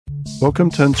Welcome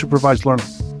to Unsupervised Learning,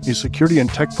 a security and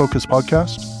tech-focused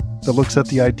podcast that looks at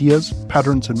the ideas,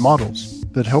 patterns, and models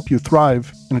that help you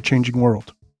thrive in a changing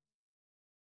world.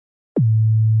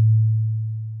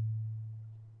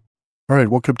 All right,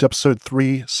 welcome to episode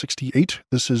 368.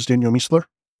 This is Daniel Miesler.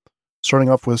 Starting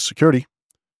off with security.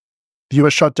 The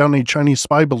U.S. shot down a Chinese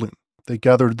spy balloon. They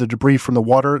gathered the debris from the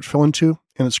water it fell into,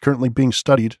 and it's currently being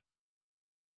studied.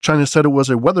 China said it was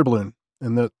a weather balloon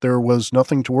and that there was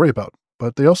nothing to worry about,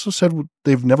 but they also said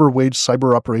they've never waged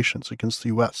cyber operations against the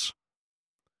U.S.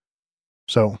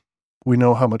 So we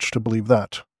know how much to believe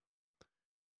that.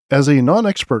 As a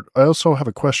non-expert, I also have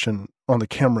a question on the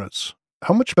cameras.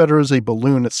 How much better is a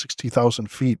balloon at 60,000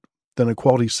 feet than a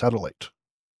quality satellite?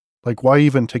 Like, why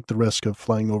even take the risk of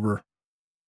flying over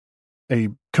a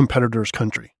competitor's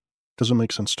country? Doesn't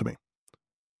make sense to me.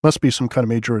 Must be some kind of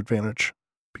major advantage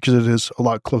because it is a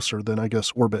lot closer than, I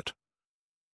guess, orbit.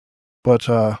 But,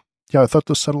 yeah, I thought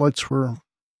the satellites were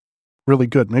really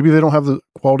good. Maybe they don't have the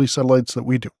quality satellites that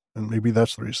we do, and maybe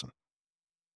that's the reason.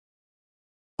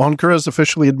 Anker has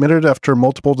officially admitted after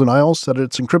multiple denials that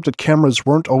its encrypted cameras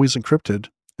weren't always encrypted,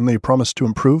 and they promised to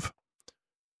improve.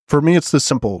 For me, it's this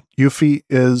simple. Eufy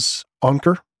is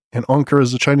Anker, and Anker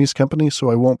is a Chinese company,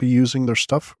 so I won't be using their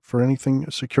stuff for anything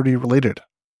security related.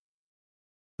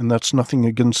 And that's nothing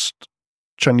against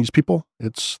Chinese people.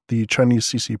 It's the Chinese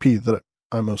CCP that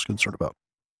I'm most concerned about.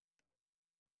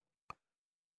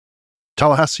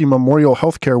 Tallahassee Memorial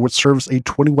Healthcare, which serves a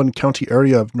 21-county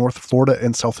area of North Florida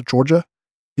and South Georgia,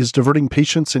 is diverting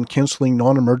patients and canceling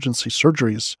non-emergency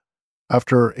surgeries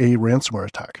after a ransomware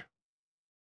attack.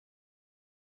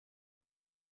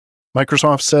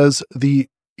 Microsoft says the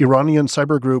Iranian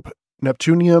cyber group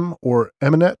Neptunium, or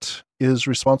Eminet, is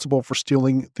responsible for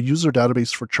stealing the user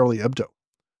database for Charlie Hebdo.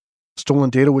 Stolen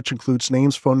data, which includes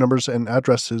names, phone numbers, and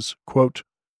addresses, quote,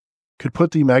 could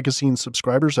put the magazine's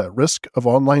subscribers at risk of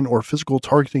online or physical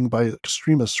targeting by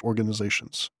extremist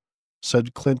organizations,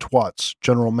 said Clint Watts,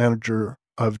 general manager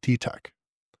of DTAC.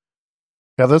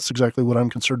 Yeah, that's exactly what I'm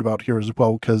concerned about here as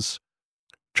well, because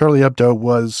Charlie Hebdo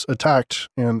was attacked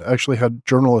and actually had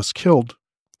journalists killed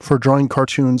for drawing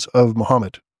cartoons of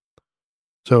Muhammad.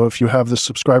 So if you have this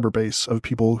subscriber base of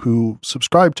people who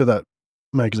subscribe to that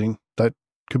magazine, that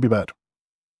could be bad.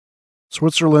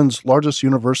 Switzerland's largest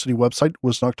university website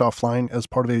was knocked offline as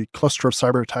part of a cluster of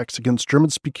cyber attacks against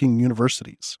German-speaking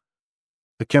universities.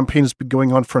 The campaign has been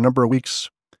going on for a number of weeks,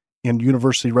 and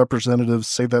university representatives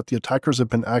say that the attackers have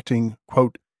been acting,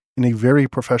 quote, in a very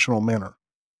professional manner.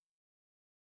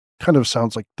 Kind of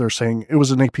sounds like they're saying it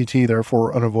was an APT,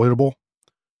 therefore unavoidable.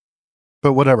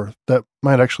 But whatever, that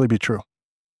might actually be true.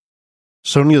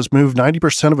 Sony has moved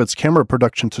 90% of its camera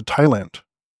production to Thailand.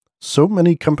 So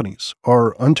many companies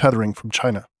are untethering from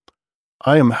China.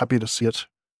 I am happy to see it.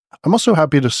 I'm also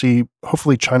happy to see,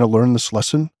 hopefully, China learn this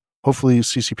lesson. Hopefully,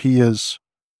 CCP is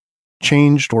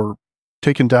changed or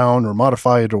taken down or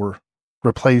modified or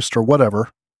replaced or whatever.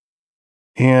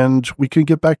 And we can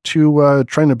get back to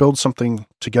trying to build something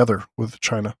together with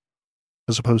China,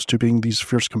 as opposed to being these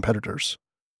fierce competitors.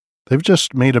 They've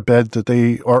just made a bed that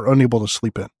they are unable to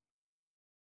sleep in.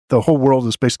 The whole world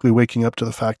is basically waking up to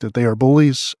the fact that they are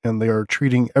bullies and they are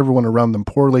treating everyone around them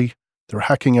poorly. They're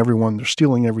hacking everyone. They're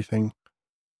stealing everything.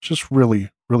 It's just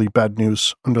really, really bad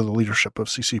news under the leadership of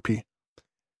CCP.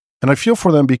 And I feel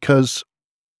for them because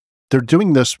they're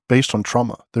doing this based on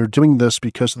trauma. They're doing this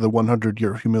because of the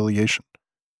 100-year humiliation.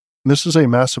 And this is a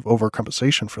massive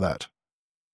overcompensation for that.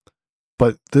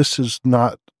 But this is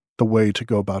not the way to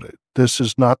go about it. This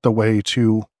is not the way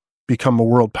to become a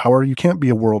world power. You can't be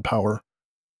a world power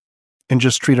and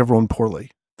just treat everyone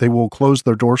poorly. They will close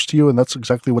their doors to you, and that's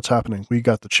exactly what's happening. We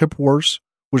got the chip wars,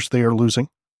 which they are losing.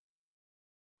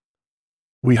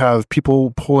 We have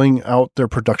people pulling out their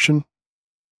production,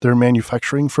 their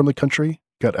manufacturing from the country.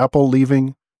 Got Apple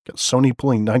leaving, got Sony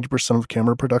pulling 90% of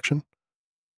camera production.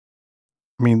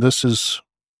 I mean, this is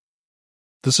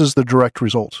the direct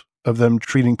result of them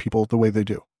treating people the way they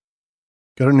do.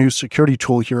 Got a new security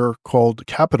tool here called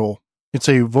Capital. It's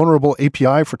a vulnerable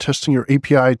API for testing your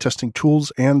API testing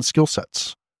tools and skill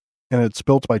sets, and it's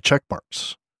built by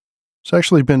Checkmarks. There's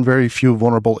actually been very few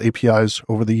vulnerable APIs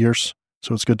over the years,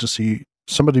 so it's good to see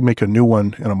somebody make a new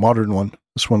one and a modern one.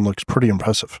 This one looks pretty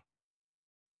impressive.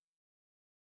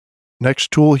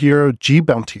 Next tool here,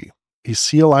 Gbounty, a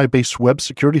CLI-based web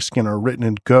security scanner written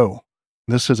in Go.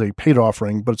 This is a paid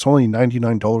offering, but it's only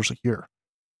 $99 a year.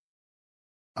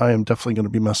 I am definitely going to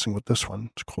be messing with this one.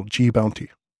 It's called Gbounty.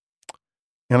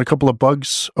 And a couple of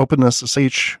bugs.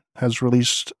 OpenSSH has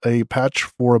released a patch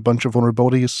for a bunch of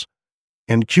vulnerabilities,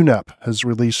 and QNAP has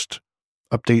released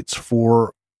updates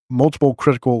for multiple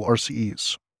critical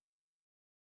RCEs.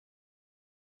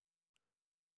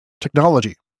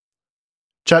 Technology.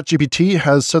 ChatGPT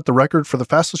has set the record for the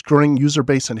fastest growing user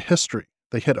base in history.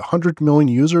 They hit 100 million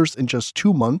users in just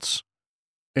 2 months.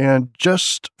 And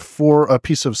just for a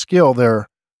piece of scale there,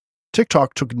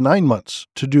 TikTok took 9 months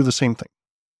to do the same thing.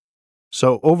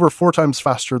 So over 4 times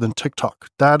faster than TikTok.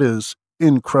 That is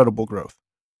incredible growth.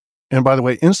 And by the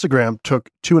way, Instagram took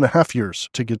 2.5 years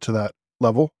to get to that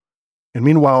level. And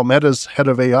meanwhile, Meta's head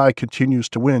of AI continues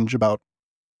to whinge about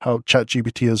how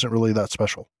ChatGPT isn't really that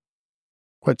special.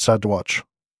 Quite sad to watch.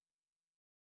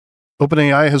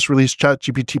 OpenAI has released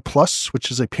ChatGPT Plus, which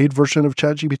is a paid version of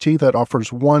ChatGPT that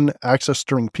offers 1, access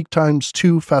during peak times,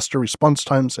 2, faster response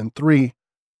times, and 3,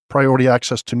 priority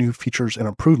access to new features and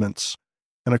improvements.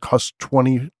 And it costs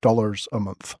 $20 a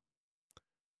month.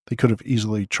 They could have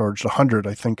easily charged $100,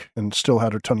 I think, and still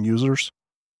had a ton of users.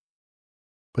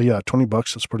 But yeah,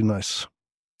 $20 is pretty nice.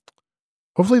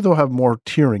 Hopefully they'll have more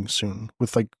tiering soon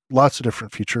with like lots of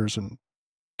different features and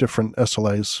different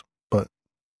SLAs, but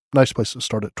nice place to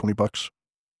start at $20.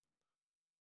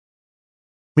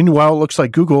 Meanwhile, it looks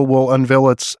like Google will unveil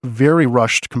its very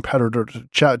rushed competitor to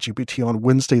ChatGPT on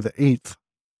Wednesday the 8th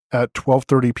at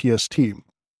 12:30 PST.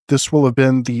 This will have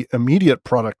been the immediate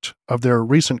product of their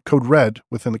recent code red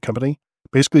within the company,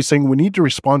 basically saying we need to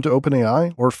respond to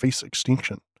OpenAI or face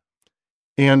extinction.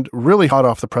 And really hot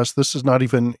off the press, this is not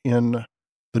even in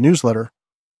the newsletter.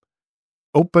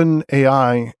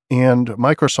 OpenAI and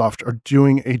Microsoft are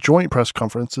doing a joint press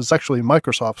conference. It's actually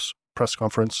Microsoft's press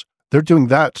conference. They're doing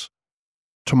that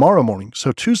tomorrow morning,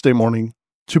 so Tuesday morning,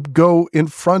 to go in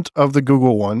front of the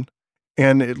Google one.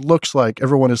 And it looks like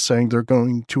everyone is saying they're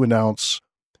going to announce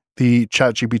the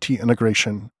ChatGPT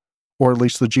integration, or at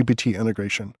least the GPT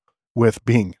integration with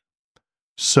Bing.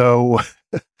 So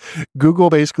Google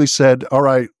basically said, all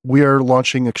right, we are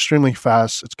launching extremely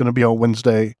fast. It's going to be on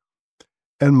Wednesday.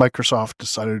 And Microsoft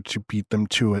decided to beat them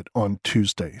to it on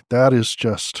Tuesday. That is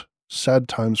just sad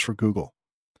times for Google.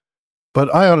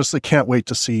 But I honestly can't wait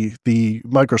to see the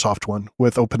Microsoft one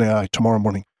with OpenAI tomorrow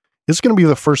morning. It's going to be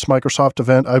the first Microsoft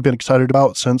event I've been excited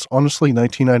about since, honestly,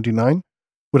 1999,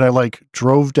 when I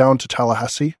drove down to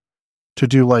Tallahassee to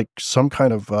do some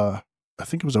kind of, I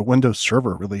think it was a Windows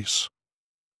Server release.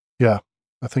 Yeah,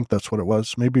 I think that's what it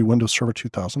was. Maybe Windows Server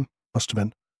 2000. Must have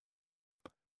been.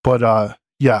 But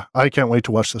yeah, I can't wait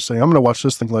to watch this thing. I'm going to watch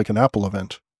this thing like an Apple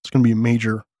event. It's going to be a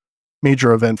major,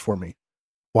 major event for me,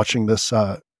 watching this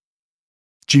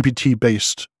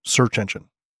GPT-based search engine.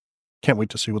 Can't wait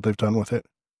to see what they've done with it.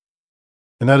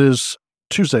 And that is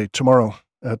Tuesday, tomorrow,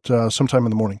 at sometime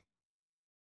in the morning.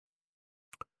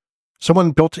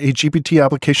 Someone built a GPT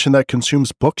application that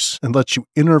consumes books and lets you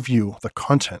interview the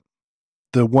content.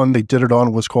 The one they did it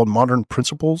on was called Modern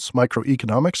Principles,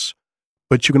 Microeconomics,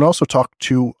 but you can also talk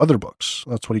to other books.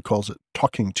 That's what he calls it,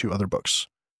 talking to other books.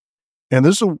 And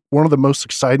this is one of the most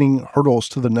exciting hurdles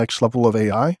to the next level of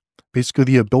AI, basically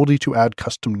the ability to add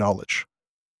custom knowledge.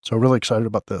 So really excited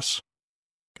about this.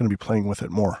 Going to be playing with it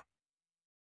more.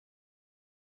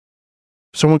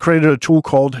 Someone created a tool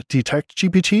called Detect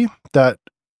GPT that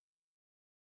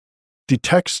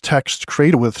detects text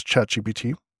created with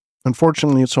ChatGPT.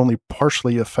 Unfortunately, it's only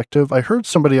partially effective. I heard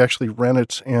somebody actually ran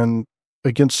it and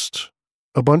against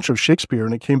a bunch of Shakespeare,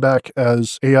 and it came back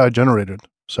as AI generated.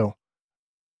 So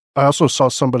I also saw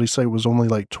somebody say it was only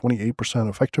 28%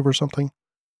 effective or something.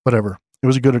 Whatever. It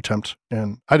was a good attempt,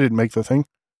 and I didn't make the thing.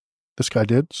 This guy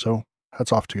did, so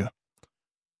hats off to you.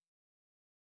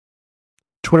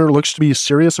 Twitter looks to be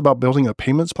serious about building a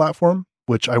payments platform,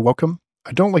 which I welcome.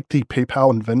 I don't like the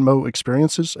PayPal and Venmo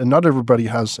experiences, and not everybody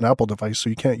has an Apple device, so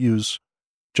you can't use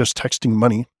just texting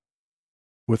money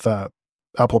with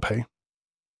Apple Pay.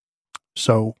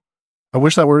 So I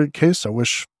wish that were the case. I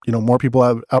wish, more people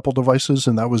have Apple devices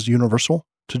and that was universal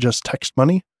to just text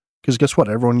money, because guess what?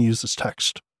 Everyone uses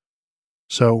text.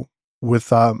 So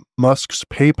with Musk's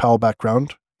PayPal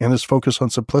background and his focus on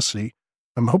simplicity,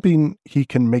 I'm hoping he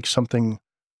can make something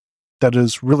that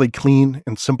is really clean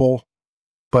and simple,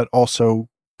 but also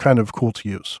kind of cool to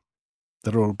use,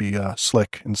 that it'll be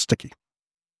slick and sticky.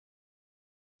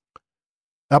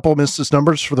 Apple missed its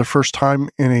numbers for the first time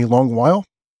in a long while,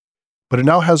 but it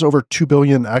now has over 2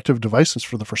 billion active devices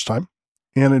for the first time,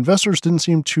 and investors didn't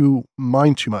seem to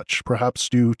mind too much, perhaps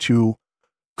due to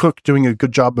Cook doing a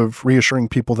good job of reassuring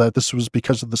people that this was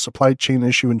because of the supply chain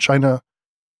issue in China,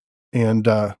 and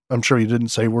I'm sure he didn't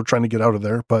say we're trying to get out of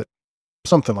there, but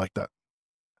something like that.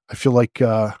 I feel like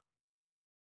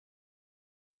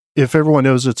if everyone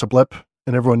knows it's a blip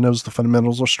and everyone knows the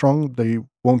fundamentals are strong, they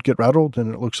won't get rattled,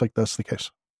 and it looks like that's the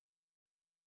case.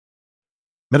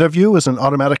 MetaView is an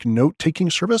automatic note-taking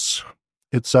service.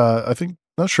 It's, I think,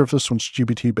 not sure if this one's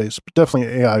GPT-based, but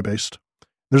definitely AI-based.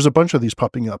 There's a bunch of these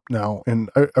popping up now, and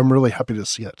I'm really happy to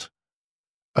see it.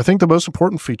 I think the most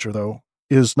important feature, though,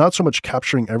 is not so much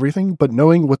capturing everything, but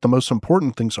knowing what the most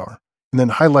important things are, and then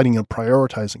highlighting and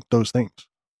prioritizing those things.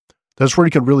 That's where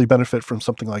you could really benefit from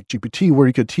something like GPT, where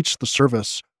you could teach the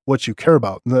service what you care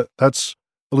about. And that's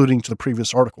alluding to the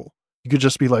previous article. You could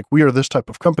just be like, we are this type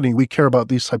of company. We care about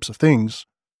these types of things.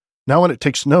 Now, when it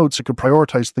takes notes, it could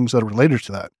prioritize things that are related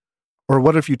to that. Or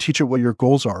what if you teach it what your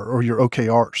goals are or your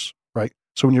OKRs, right?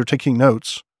 So when you're taking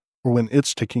notes, or when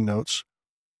it's taking notes,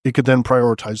 it could then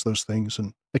prioritize those things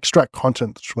and extract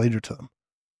content that's related to them.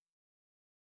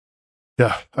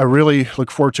 Yeah, I really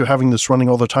look forward to having this running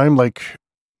all the time, like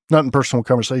not in personal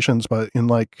conversations, but in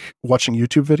like watching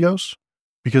YouTube videos,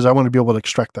 because I want to be able to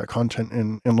extract that content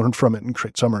and learn from it and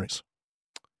create summaries.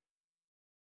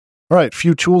 All right, a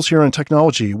few tools here in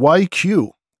technology.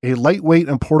 YQ, a lightweight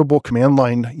and portable command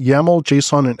line YAML,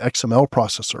 JSON, and XML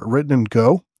processor written in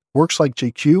Go, works like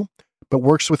JQ, but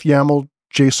works with YAML,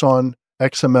 JSON,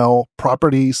 XML,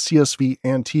 properties, CSV,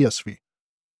 and TSV.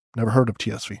 Never heard of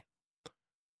TSV,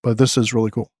 but this is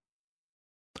really cool.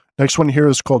 Next one here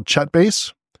is called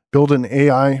ChatBase. Build an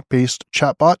AI-based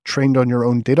chatbot trained on your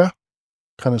own data,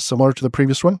 kind of similar to the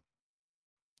previous one.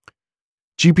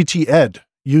 GPT Ed.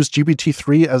 Use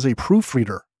GPT-3 as a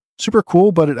proofreader. Super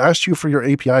cool, but it asks you for your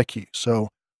API key. So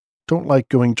don't like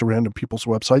going to random people's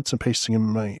websites and pasting in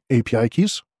my API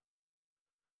keys.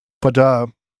 But I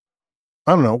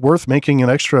don't know, worth making an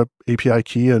extra API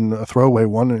key and a throwaway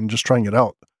one and just trying it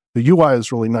out. The UI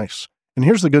is really nice. And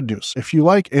here's the good news. If you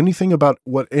like anything about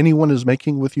what anyone is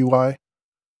making with UI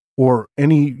or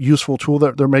any useful tool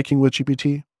that they're making with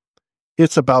GPT,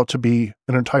 it's about to be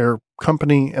an entire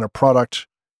company and a product,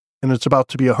 and it's about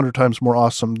to be 100 times more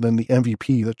awesome than the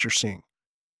MVP that you're seeing.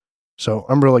 So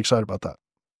I'm really excited about that.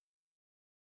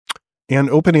 And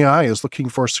OpenAI is looking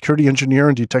for a security engineer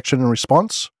in detection and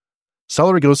response.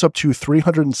 Salary goes up to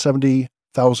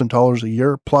 $370,000 a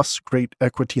year, plus great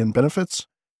equity and benefits.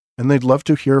 And they'd love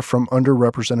to hear from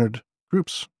underrepresented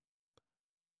groups.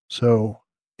 So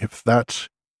if that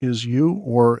is you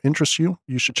or interests you,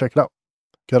 you should check it out.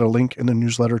 Got a link in the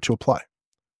newsletter to apply.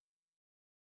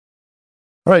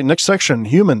 All right, next section,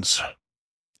 humans.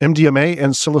 MDMA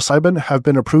and psilocybin have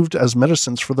been approved as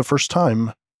medicines for the first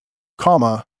time,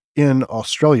 in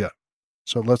Australia.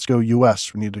 So let's go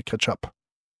US. We need to catch up.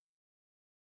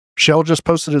 Shell just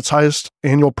posted its highest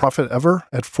annual profit ever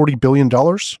at $40 billion,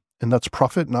 and that's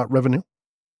profit, not revenue.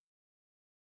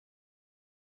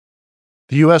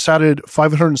 The US added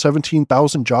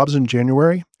 517,000 jobs in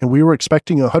January, and we were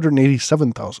expecting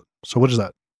 187,000. So what is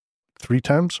that? 3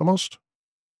 times almost?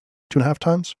 2.5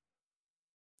 times?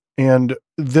 And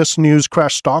this news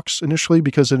crashed stocks initially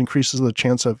because it increases the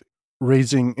chance of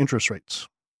raising interest rates.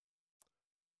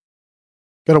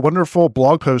 Got a wonderful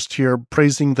blog post here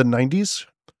praising the 90s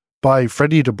by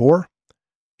Freddie DeBoer.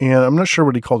 And I'm not sure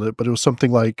what he called it, but it was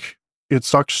something like, it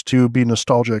sucks to be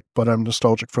nostalgic, but I'm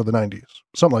nostalgic for the 90s.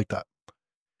 Something like that.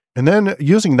 And then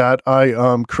using that,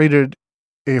 I created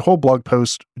a whole blog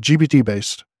post,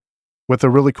 GPT-based, with a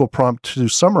really cool prompt to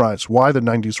summarize why the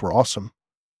 90s were awesome.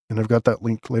 And I've got that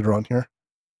link later on here.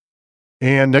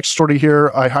 And next story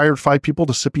here, I hired 5 people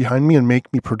to sit behind me and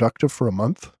make me productive for a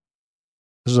month.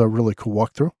 This is a really cool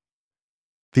walkthrough.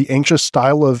 The Anxious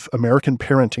Style of American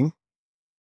Parenting.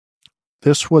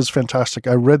 This was fantastic.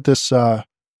 I read this over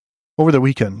the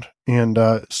weekend and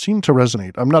seemed to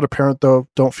resonate. I'm not a parent, though.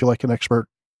 Don't feel like an expert.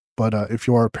 But if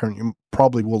you are a parent, you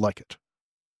probably will like it.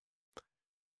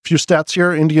 Few stats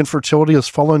here. Indian fertility has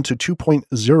fallen to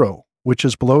 2.0, which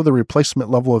is below the replacement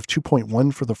level of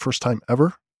 2.1 for the first time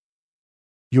ever.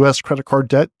 U.S. credit card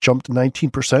debt jumped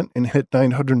 19% and hit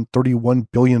 $931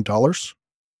 billion,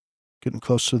 getting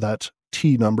close to that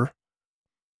T number.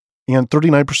 And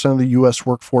 39% of the U.S.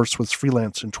 workforce was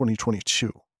freelance in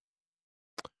 2022.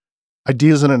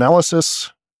 Ideas and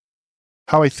analysis.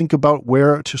 How I think about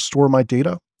where to store my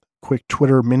data. Quick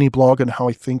Twitter mini blog on how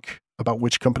I think about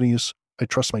which companies I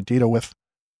trust my data with.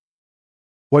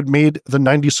 What made the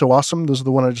 90s so awesome? This is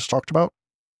the one I just talked about.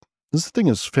 This thing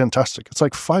is fantastic. It's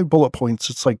like 5 bullet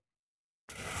points. It's like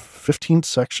 15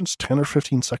 sections, 10 or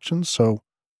 15 sections. So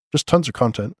just tons of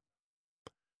content.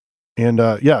 And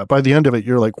yeah, by the end of it,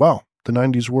 you're like, wow, the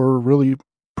 90s were really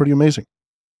pretty amazing.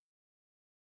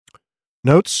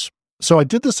 Notes. So I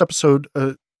did this episode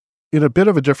in a bit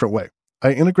of a different way.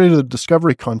 I integrated the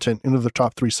discovery content into the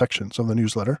top 3 sections of the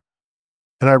newsletter,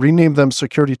 and I renamed them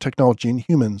Security, Technology, and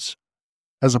Humans,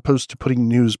 as opposed to putting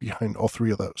news behind all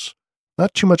 3 of those.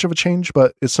 Not too much of a change,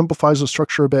 but it simplifies the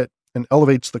structure a bit and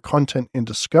elevates the content in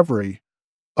discovery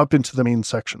up into the main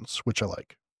sections, which I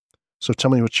like. So tell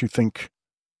me what you think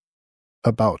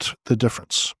about the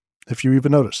difference, if you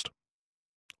even noticed.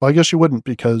 Well, I guess you wouldn't,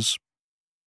 because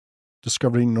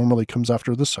discovery normally comes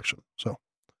after this section. So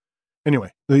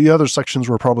anyway, the other sections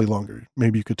were probably longer.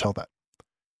 Maybe you could tell that.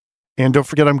 And don't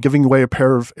forget, I'm giving away a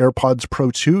pair of AirPods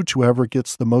Pro 2 to whoever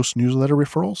gets the most newsletter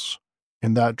referrals.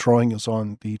 And that drawing is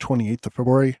on the 28th of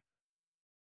February.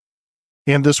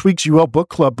 And this week's UL Book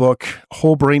Club book,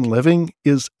 Whole Brain Living,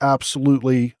 is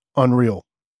absolutely unreal.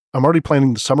 I'm already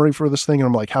planning the summary for this thing, and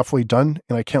I'm like halfway done,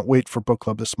 and I can't wait for book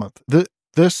club this month.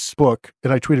 This book,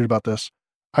 and I tweeted about this,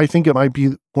 I think it might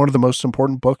be one of the most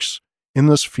important books in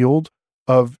this field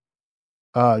of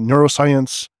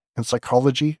neuroscience and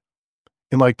psychology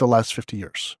in like the last 50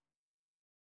 years.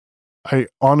 I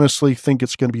honestly think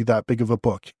it's going to be that big of a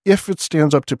book if it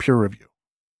stands up to peer review,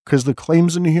 because the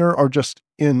claims in here are just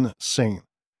insane.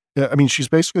 I mean, she's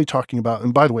basically talking about,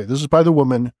 and by the way, this is by the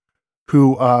woman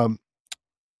who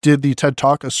did the TED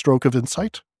Talk, A Stroke of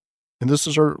Insight. And this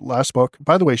is her last book.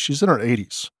 By the way, she's in her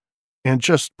 80s and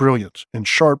just brilliant and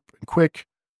sharp and quick,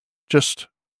 just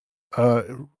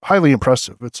highly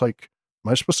impressive. It's like,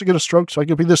 am I supposed to get a stroke so I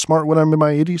can be this smart when I'm in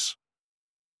my 80s?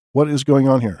 What is going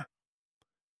on here?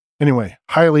 Anyway,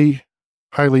 highly,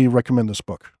 highly recommend this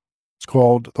book. It's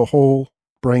called The Whole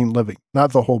Brain Living.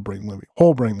 Not The Whole Brain Living,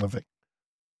 Whole Brain Living.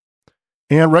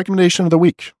 And recommendation of the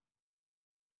week.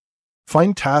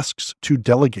 Find tasks to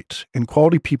delegate and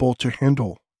quality people to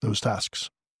handle those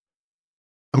tasks.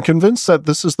 I'm convinced that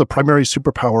this is the primary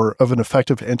superpower of an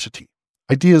effective entity.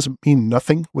 Ideas mean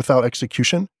nothing without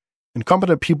execution, and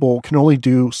competent people can only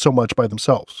do so much by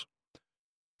themselves.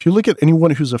 If you look at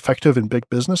anyone who's effective in big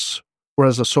business or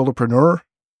as a solopreneur,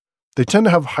 they tend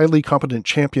to have highly competent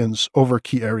champions over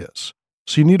key areas.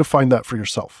 So you need to find that for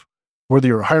yourself. Whether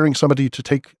you're hiring somebody to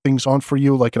take things on for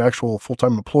you like an actual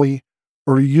full-time employee,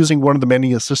 or you're using one of the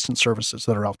many assistant services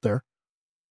that are out there.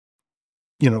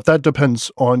 That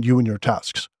depends on you and your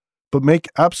tasks. But make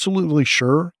absolutely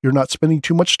sure you're not spending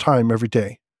too much time every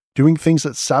day doing things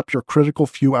that sap your critical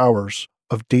few hours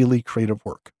of daily creative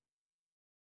work.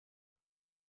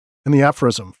 And the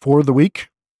aphorism for the week: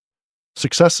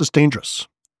 success is dangerous.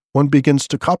 One begins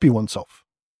to copy oneself.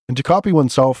 And to copy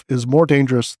oneself is more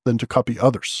dangerous than to copy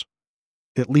others.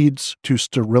 It leads to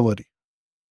sterility.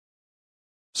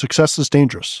 Success is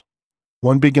dangerous.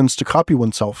 One begins to copy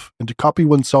oneself, and to copy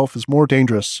oneself is more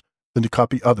dangerous than to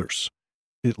copy others.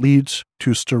 It leads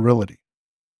to sterility.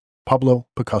 Pablo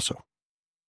Picasso.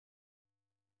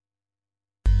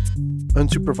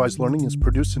 Unsupervised Learning is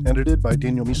produced and edited by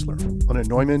Daniel Miesler on a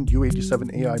Neumann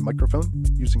U87 AI microphone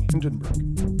using Hindenburg.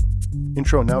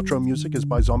 Intro and outro music is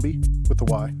by Zombie with a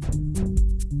Y.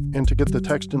 And to get the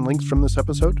text and links from this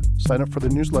episode, sign up for the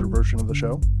newsletter version of the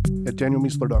show at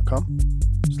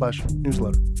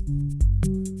danielmiesler.com/newsletter.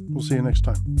 We'll see you next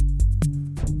time.